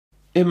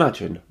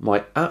Imagine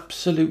my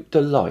absolute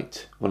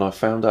delight when I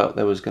found out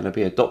there was going to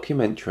be a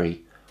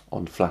documentary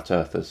on flat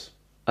earthers.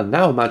 And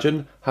now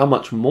imagine how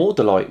much more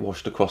delight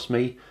washed across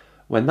me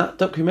when that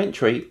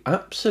documentary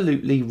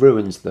absolutely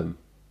ruins them.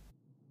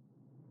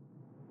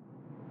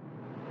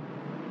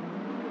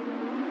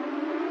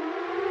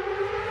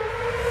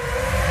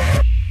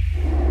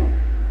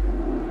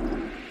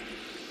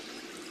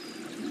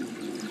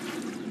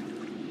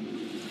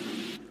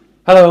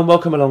 Hello and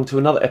welcome along to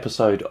another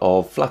episode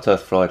of Flat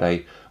Earth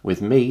Friday with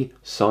me,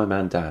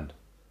 Simon Dan.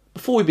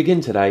 Before we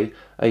begin today,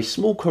 a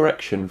small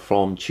correction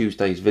from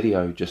Tuesday's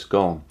video just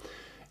gone.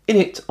 In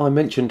it, I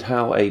mentioned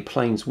how a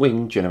plane's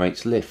wing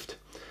generates lift.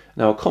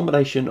 Now, a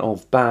combination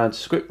of bad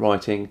script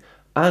writing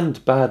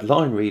and bad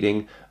line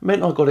reading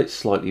meant I got it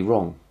slightly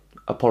wrong.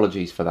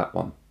 Apologies for that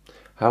one.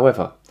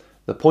 However,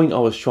 the point I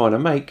was trying to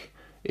make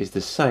is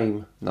the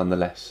same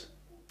nonetheless.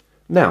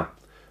 Now,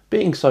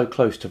 being so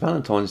close to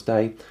Valentine's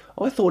Day,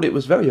 I thought it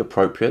was very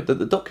appropriate that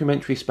the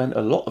documentary spent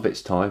a lot of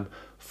its time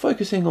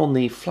focusing on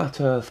the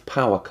flat earth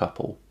power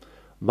couple,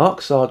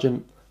 Mark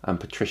Sargent and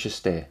Patricia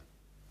Steere.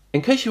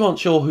 In case you aren't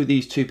sure who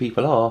these two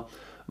people are,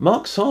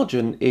 Mark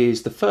Sargent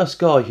is the first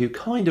guy who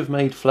kind of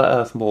made flat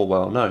earth more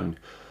well known.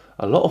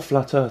 A lot of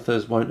flat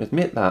earthers won't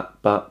admit that,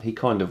 but he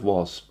kind of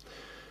was.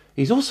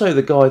 He's also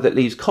the guy that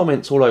leaves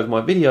comments all over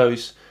my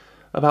videos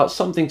about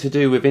something to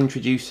do with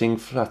introducing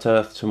flat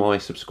earth to my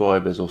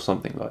subscribers or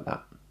something like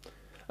that.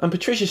 And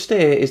Patricia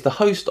Steere is the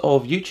host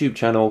of YouTube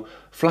channel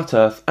Flat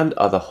Earth and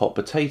Other Hot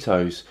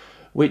Potatoes,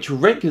 which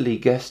regularly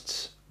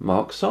guests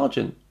Mark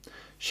Sargent.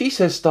 She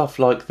says stuff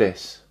like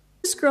this.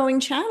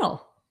 Growing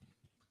channel.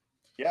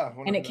 Yeah.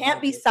 And it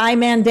can't be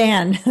Simon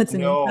Dan. That's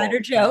an insider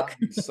joke.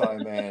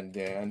 Simon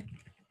Dan.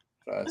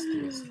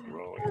 Fastest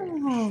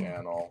growing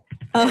channel.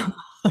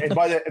 And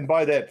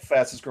by that,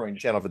 fastest growing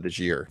channel for this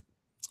year.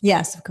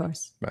 Yes, of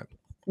course. Right.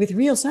 With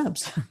real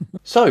subs.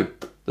 So,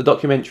 the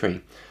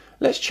documentary.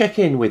 Let's check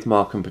in with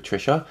Mark and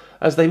Patricia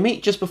as they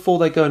meet just before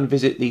they go and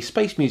visit the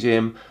Space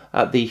Museum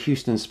at the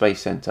Houston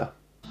Space Center.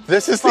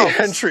 This is the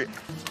entry.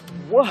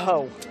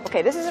 Whoa.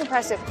 Okay, this is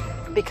impressive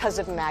because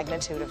of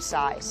magnitude of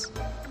size.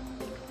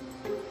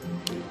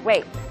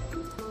 Wait,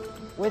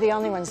 we're the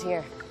only ones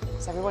here.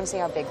 Does everyone see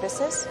how big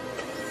this is?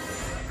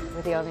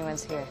 We're the only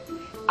ones here.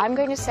 I'm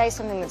going to say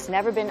something that's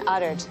never been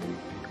uttered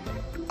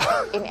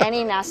in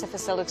any NASA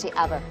facility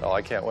ever. Oh,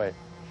 I can't wait.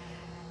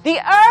 The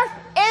Earth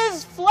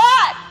is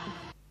flat!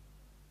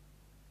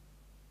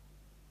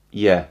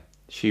 Yeah,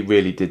 she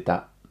really did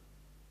that.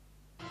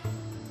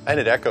 And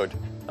it echoed.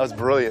 That was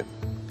brilliant.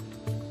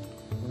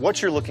 What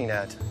you're looking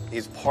at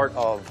is part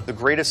of the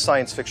greatest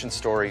science fiction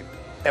story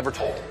ever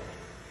told.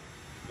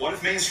 What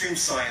if mainstream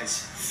science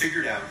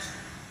figured out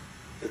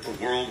that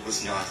the world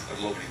was not a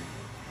globe?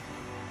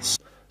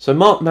 So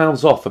Mark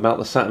mouths off about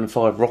the Saturn V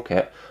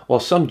rocket while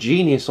some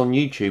genius on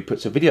YouTube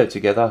puts a video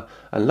together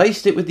and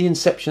laced it with the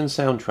Inception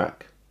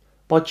soundtrack.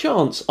 By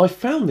chance, I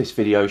found this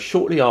video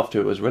shortly after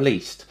it was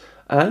released,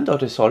 and I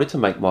decided to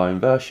make my own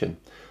version.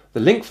 The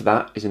link for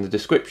that is in the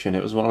description.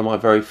 It was one of my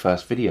very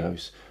first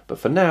videos. But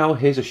for now,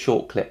 here's a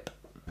short clip.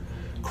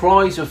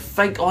 Cries of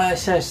fake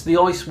ISS, the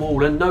ice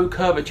wall and no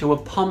curvature were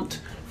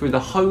pumped through the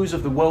hose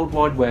of the World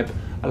Wide Web,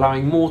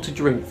 allowing more to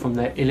drink from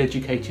their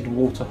ill-educated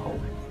waterhole.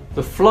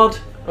 The flood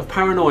of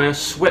paranoia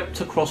swept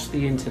across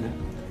the internet.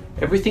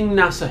 Everything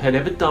NASA had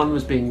ever done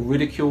was being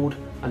ridiculed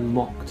and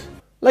mocked.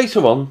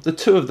 Later on, the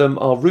two of them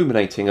are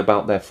ruminating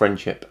about their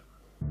friendship.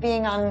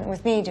 Being on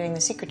with me doing The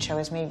Secret Show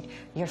has made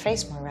your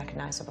face more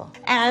recognizable.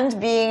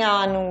 And being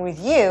on with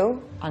you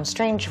on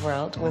Strange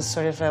World was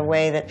sort of a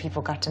way that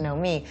people got to know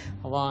me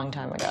a long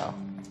time ago.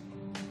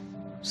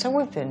 So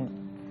we've been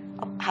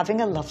having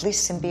a lovely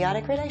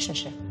symbiotic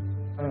relationship.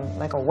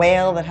 Like a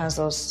whale that has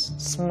those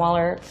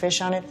smaller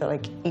fish on it that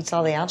like eats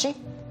all the algae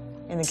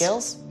in the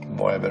gills.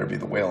 Boy, I better be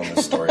the whale in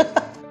this story.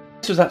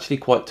 This was actually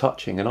quite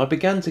touching and I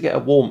began to get a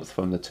warmth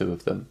from the two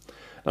of them.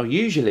 Now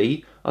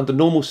usually, under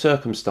normal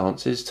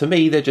circumstances, to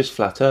me they're just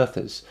flat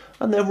earthers,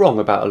 and they're wrong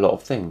about a lot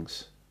of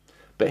things.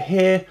 But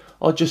here,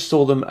 I just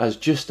saw them as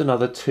just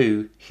another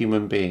two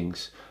human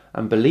beings,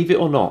 and believe it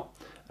or not,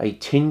 a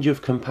tinge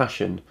of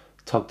compassion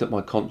tugged at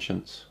my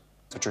conscience.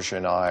 Patricia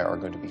and I are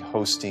going to be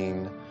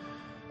hosting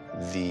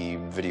the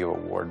Video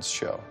Awards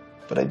show.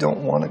 But I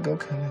don't want to go,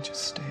 can I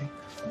just stay?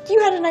 You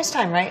had a nice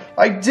time, right?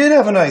 I did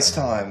have a nice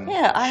time.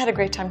 Yeah, I had a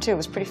great time too. It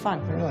was pretty fun.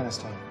 A really nice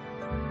time.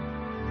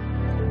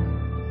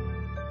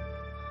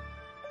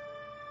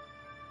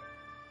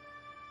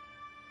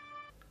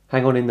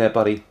 Hang on in there,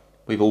 buddy.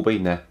 We've all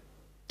been there.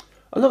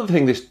 Another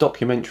thing this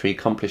documentary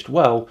accomplished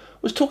well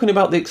was talking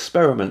about the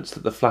experiments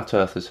that the Flat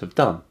Earthers have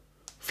done.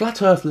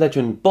 Flat Earth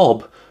legend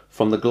Bob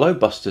from the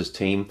Globebusters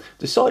team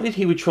decided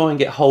he would try and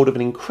get hold of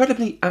an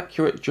incredibly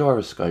accurate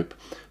gyroscope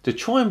to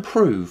try and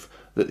prove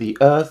that the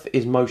Earth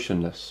is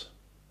motionless.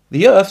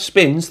 The Earth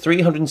spins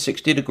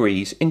 360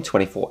 degrees in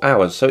 24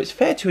 hours, so it's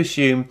fair to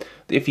assume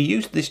that if you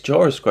use this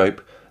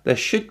gyroscope, there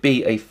should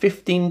be a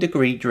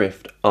 15-degree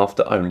drift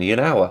after only an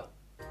hour.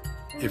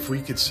 If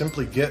we could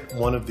simply get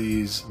one of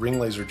these ring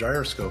laser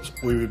gyroscopes,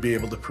 we would be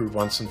able to prove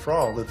once and for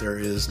all that there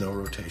is no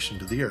rotation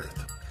to the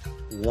Earth.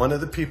 One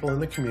of the people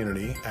in the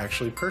community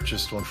actually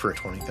purchased one for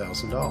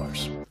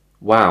 $20,000.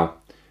 Wow,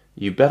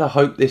 you better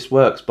hope this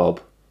works,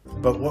 Bob.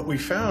 But what we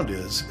found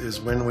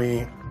is when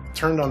we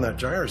turned on that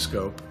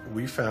gyroscope,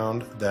 we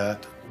found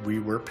that we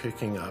were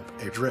picking up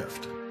a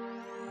drift.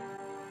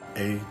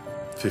 A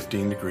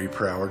 15 degree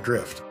per hour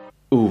drift.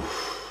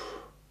 Oof.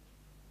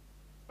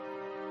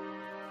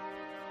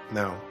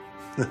 Now,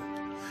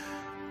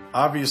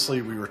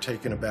 obviously we were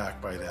taken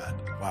aback by that.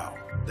 Wow,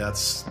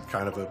 that's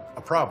kind of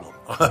a problem,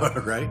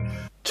 right?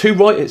 Too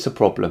right, it's a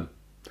problem.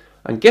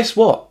 And guess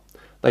what?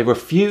 They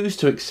refused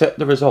to accept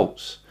the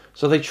results,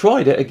 so they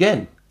tried it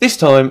again. This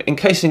time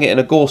encasing it in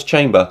a gauze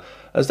chamber,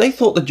 as they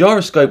thought the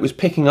gyroscope was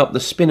picking up the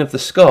spin of the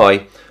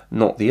sky,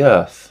 not the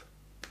Earth.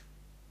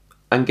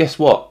 And guess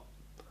what?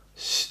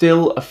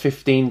 Still a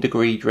 15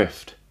 degree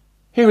drift.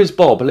 Here is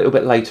Bob a little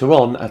bit later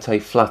on at a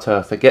flat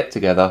earther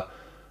get-together,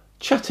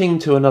 chatting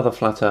to another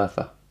flat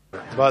earther.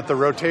 But the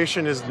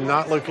rotation is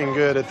not looking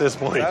good at this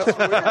point. That's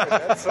weird.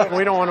 That's so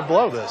We don't want to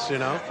blow this, you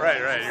know?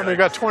 right. I mean, we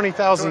got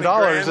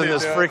 $20,000 in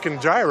this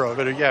freaking gyro.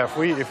 But yeah,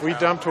 if we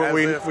dumped what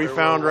we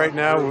found right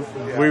now,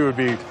 we would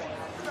be,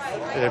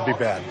 it'd be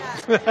bad.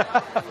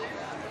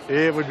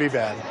 It would be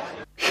bad.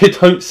 You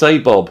don't say,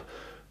 Bob.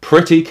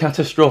 Pretty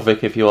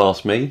catastrophic if you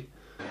ask me.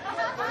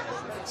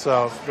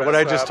 So what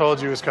I just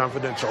told you is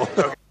confidential.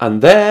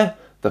 And there,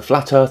 the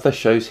flat earther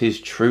shows his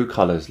true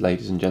colours,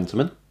 ladies and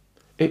gentlemen.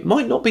 It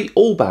might not be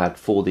all bad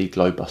for the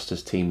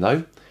Globebusters team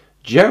though.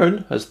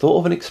 Jaren has thought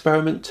of an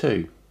experiment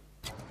too.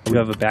 You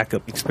have a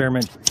backup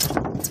experiment.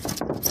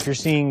 If you're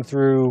seeing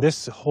through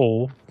this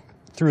hole,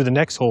 through the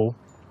next hole,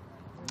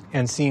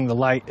 and seeing the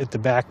light at the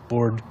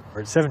backboard,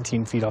 or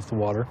 17 feet off the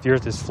water, the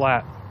Earth is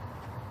flat.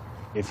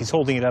 If he's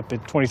holding it up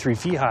at 23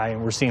 feet high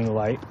and we're seeing the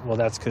light, well,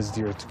 that's because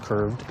the Earth's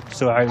curved.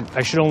 So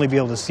I should only be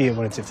able to see it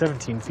when it's at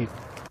 17 feet.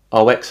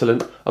 Oh,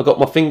 excellent. I've got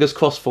my fingers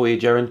crossed for you,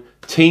 Jaren.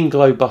 Team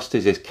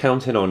Globebusters is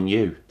counting on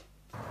you.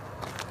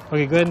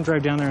 Okay, go ahead and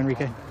drive down there,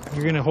 Enrique.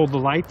 You're going to hold the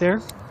light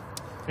there.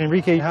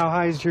 Enrique, how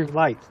high is your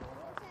light?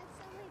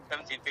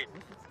 17 feet.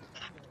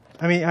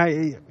 I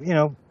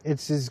mean,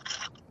 it's as...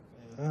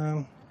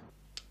 Oh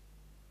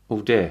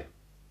dear.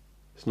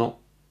 It's not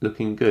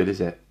looking good,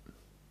 is it?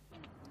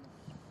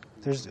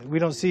 we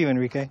don't see you,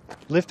 Enrique.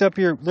 Lift up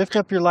your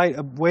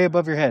light way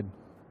above your head.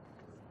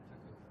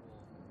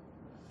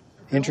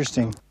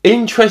 Interesting.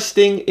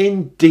 Interesting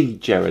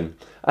indeed, Jaren.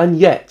 And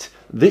yet,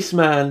 this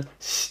man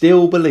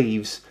still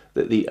believes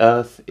that the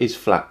Earth is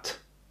flat.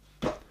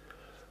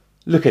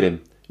 Look at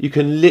him. You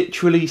can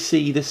literally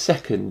see the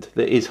second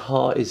that his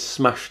heart is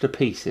smashed to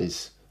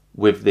pieces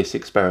with this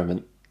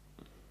experiment.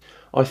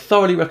 I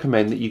thoroughly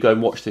recommend that you go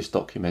and watch this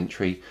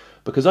documentary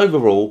because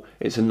overall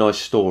it's a nice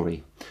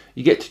story.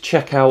 You get to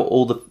check out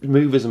all the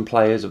movers and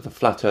players of the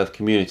flat earth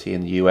community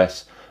in the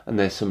US, and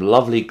there's some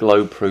lovely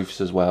globe proofs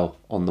as well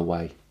on the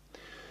way.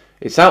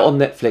 It's out on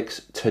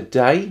Netflix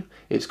today.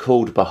 It's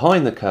called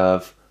Behind the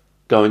Curve.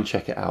 Go and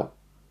check it out.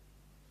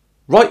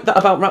 Right, that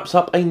about wraps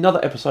up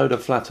another episode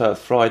of Flat Earth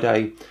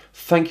Friday.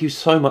 Thank you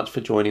so much for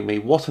joining me.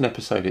 What an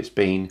episode it's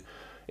been.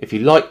 If you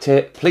liked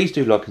it, please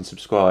do like and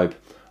subscribe.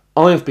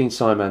 I have been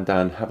Simon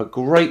Dan. Have a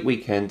great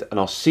weekend, and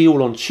I'll see you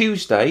all on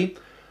Tuesday,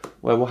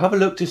 where we'll have a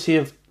look to see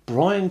if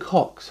Brian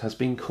Cox has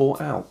been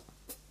caught out.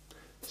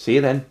 See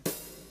you then.